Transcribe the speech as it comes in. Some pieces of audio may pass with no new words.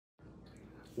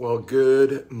Well,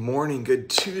 good morning, good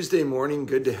Tuesday morning.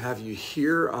 Good to have you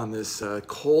here on this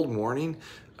cold morning.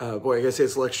 Boy, I gotta say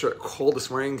it's extra cold this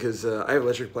morning because I have an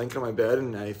electric blanket on my bed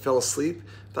and I fell asleep.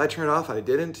 Thought I turned it off, I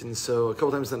didn't. And so a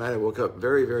couple times in the night I woke up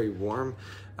very, very warm.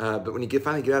 But when you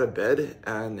finally get out of bed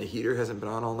and the heater hasn't been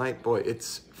on all night, boy,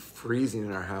 it's freezing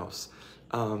in our house.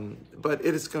 But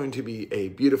it is going to be a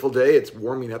beautiful day. It's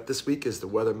warming up this week, as the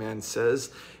weatherman says,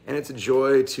 and it's a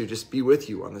joy to just be with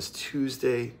you on this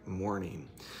Tuesday morning.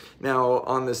 Now,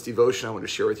 on this devotion I want to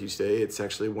share with you today, it's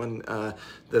actually one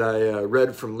that I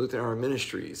read from Lutheran Hour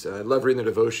Ministries. I love reading the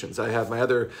devotions. I have my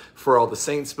other For All the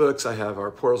Saints books. I have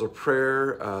our Portals of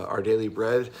Prayer, our Daily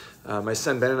Bread. My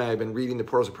son Ben and I have been reading the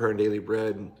Portals of Prayer and Daily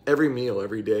Bread every meal,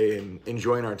 every day, and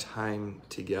enjoying our time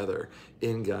together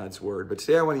in God's Word. But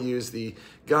today I want to use the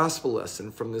gospel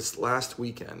lesson from this last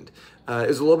weekend. It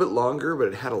was a little bit longer, but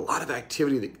it had a lot of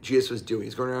activity that Jesus was doing.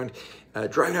 He's going around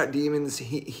driving out demons,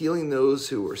 healing those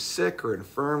who were sick or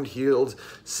infirmed, healed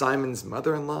Simon's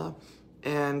mother-in-law,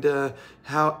 and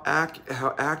how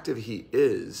active he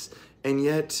is. And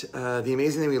yet, the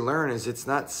amazing thing we learn is it's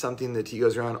not something that he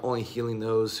goes around only healing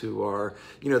those who are,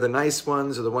 the nice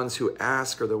ones, or the ones who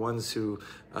ask, or the ones who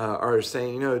are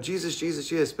saying, Jesus, Jesus,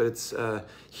 Jesus. But it's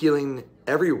healing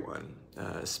everyone,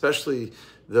 especially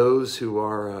those who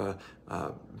are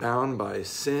bound by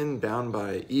sin, bound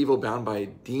by evil, bound by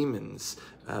demons,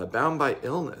 bound by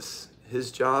illness.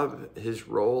 His job, his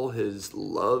role, his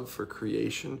love for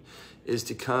creation is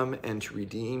to come and to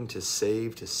redeem, to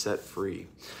save, to set free.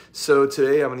 So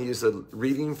today I'm going to use a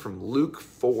reading from Luke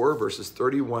 4, verses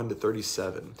 31 to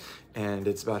 37. And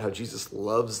it's about how Jesus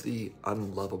loves the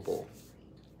unlovable.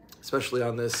 Especially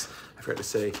on this, I forgot to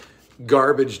say,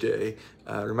 garbage day,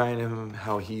 reminding him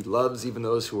how he loves even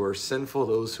those who are sinful,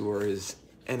 those who are his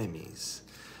enemies.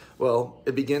 Well,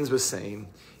 it begins with saying,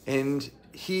 and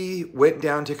he went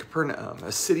down to Capernaum,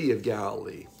 a city of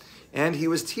Galilee, and he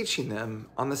was teaching them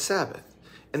on the Sabbath.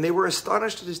 And they were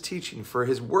astonished at his teaching, for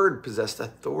his word possessed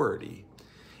authority.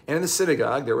 And in the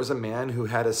synagogue there was a man who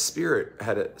had a spirit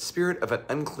of an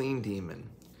unclean demon.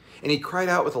 And he cried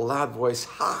out with a loud voice,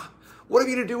 "Ha! What have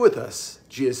you to do with us,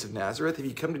 Jesus of Nazareth? Have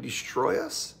you come to destroy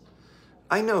us?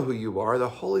 I know who you are, the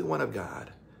Holy One of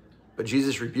God." But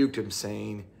Jesus rebuked him,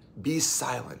 saying, "Be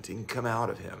silent and come out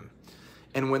of him."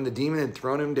 And when the demon had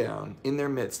thrown him down in their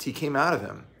midst, he came out of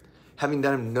him, having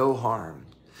done him no harm.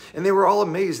 And they were all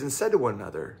amazed and said to one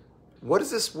another, "What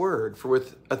is this word? For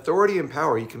with authority and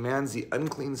power he commands the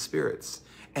unclean spirits,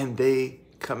 and they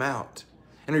come out."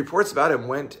 And reports about him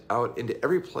went out into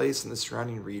every place in the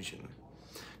surrounding region.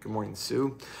 Good morning,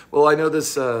 Sue. Well, I know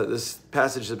this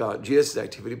passage is about Jesus'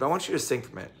 activity, but I want you to think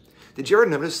for a minute. Did you ever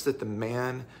notice that the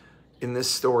man in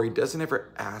this story doesn't ever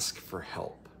ask for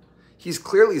help? He's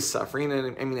clearly suffering,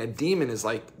 and a demon is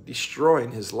like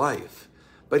destroying his life.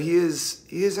 But he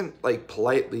isn't like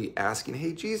politely asking,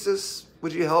 "Hey, Jesus,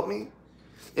 would you help me?"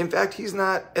 In fact, he's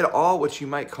not at all what you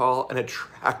might call an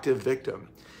attractive victim.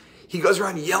 He goes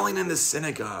around yelling in the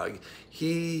synagogue.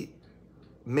 He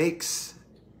makes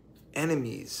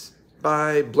enemies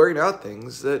by blurting out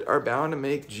things that are bound to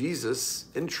make Jesus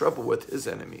in trouble with his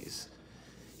enemies.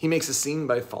 He makes a scene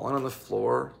by falling on the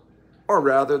floor, or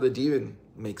rather the demon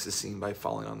makes a scene by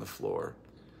falling on the floor.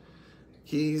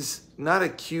 He's not a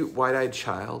cute, wide-eyed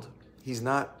child. He's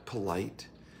not polite.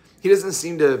 He doesn't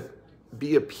seem to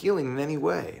be appealing in any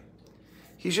way.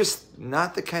 He's just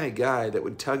not the kind of guy that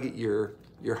would tug at your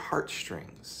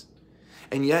heartstrings.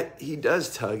 And yet he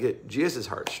does tug at Jesus'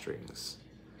 heartstrings.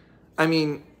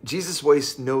 Jesus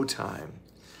wastes no time.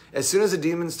 As soon as the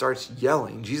demon starts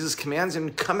yelling, Jesus commands him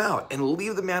to come out and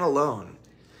leave the man alone.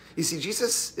 You see,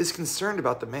 Jesus is concerned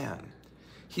about the man.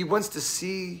 He wants to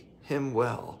see him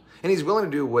well, and he's willing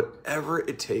to do whatever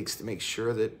it takes to make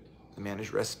sure that the man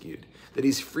is rescued, that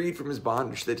he's freed from his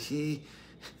bondage, that he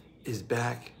is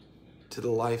back to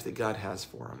the life that God has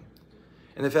for him.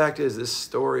 And the fact is, this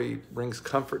story brings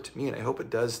comfort to me, and I hope it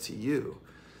does to you.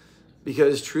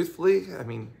 Because truthfully,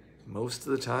 most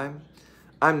of the time,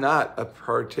 I'm not a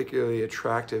particularly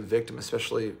attractive victim,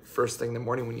 especially first thing in the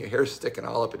morning when your hair's sticking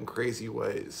all up in crazy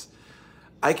ways.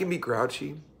 I can be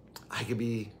grouchy, I can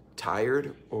be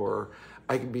tired, or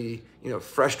I can be,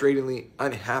 frustratingly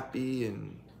unhappy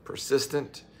and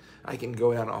persistent. I can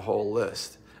go down a whole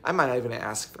list. I might even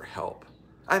ask for help.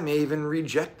 I may even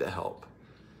reject the help.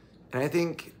 And I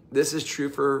think this is true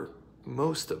for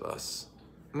most of us.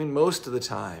 Most of the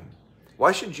time.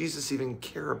 Why should Jesus even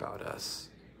care about us?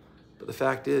 But the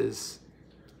fact is,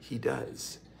 he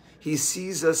does. He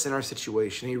sees us in our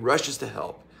situation. He rushes to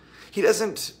help. He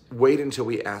doesn't wait until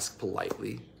we ask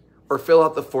politely or fill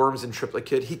out the forms in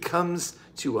triplicate. He comes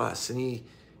to us and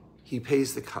he he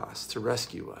pays the cost to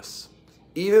rescue us,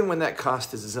 even when that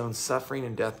cost is his own suffering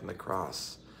and death on the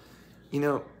cross. You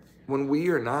know, when we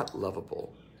are not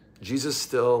lovable, Jesus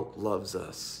still loves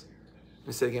us. Let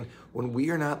me say it again. When we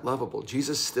are not lovable,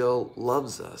 Jesus still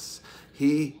loves us.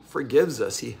 He forgives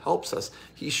us. He helps us.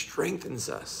 He strengthens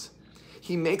us.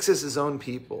 He makes us his own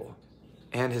people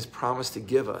and has promised to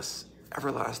give us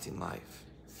everlasting life,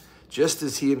 just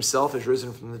as he himself has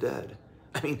risen from the dead.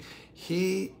 I mean,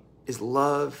 he is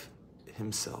love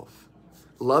himself,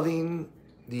 loving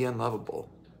the unlovable,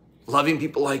 loving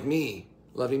people like me,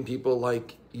 loving people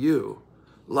like you,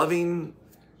 loving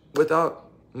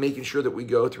without making sure that we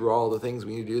go through all the things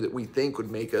we need to do that we think would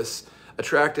make us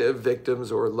attractive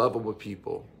victims or lovable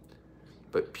people,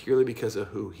 but purely because of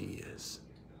who he is.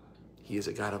 He is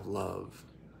a God of love.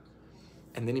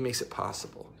 And then he makes it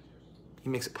possible. He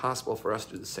makes it possible for us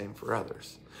to do the same for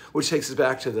others, which takes us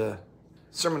back to the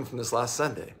sermon from this last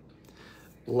Sunday.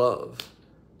 Love,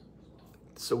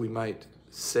 so we might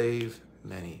save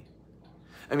many.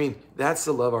 I mean, that's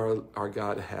the love our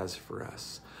God has for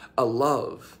us. A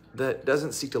love that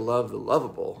doesn't seek to love the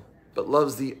lovable, but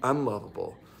loves the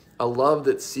unlovable. A love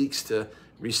that seeks to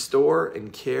restore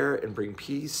and care and bring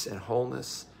peace and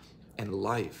wholeness and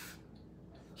life.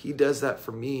 He does that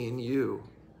for me and you,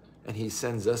 and he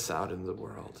sends us out into the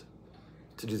world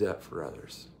to do that for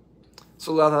others.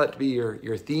 So allow that to be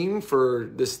your theme for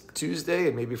this Tuesday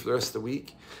and maybe for the rest of the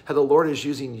week. How the Lord is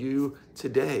using you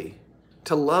today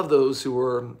to love those who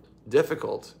are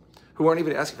difficult, who aren't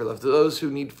even asking for love, to those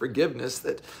who need forgiveness,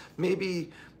 that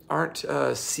maybe aren't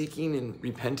seeking in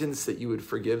repentance that you would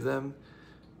forgive them.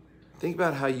 Think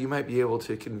about how you might be able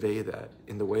to convey that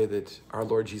in the way that our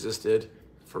Lord Jesus did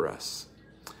for us.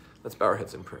 Let's bow our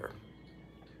heads in prayer.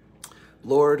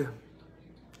 Lord,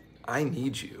 I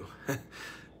need you.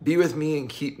 Be with me and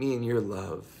keep me in your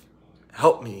love.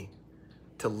 Help me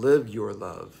to live your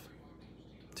love,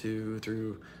 to,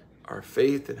 through our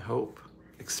faith and hope,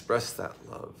 express that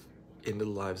love into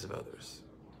the lives of others.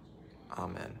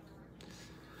 Amen.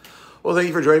 Well, thank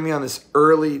you for joining me on this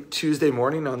early Tuesday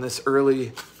morning, on this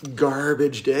early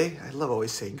garbage day. I love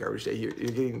always saying garbage day.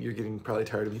 You're getting probably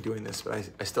tired of me doing this, but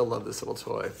I still love this little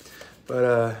toy.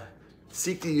 But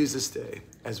seek to use this day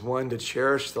as one to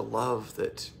cherish the love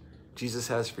that Jesus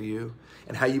has for you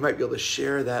and how you might be able to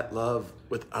share that love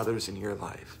with others in your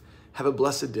life. Have a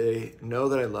blessed day. Know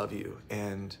that I love you,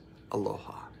 and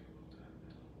aloha.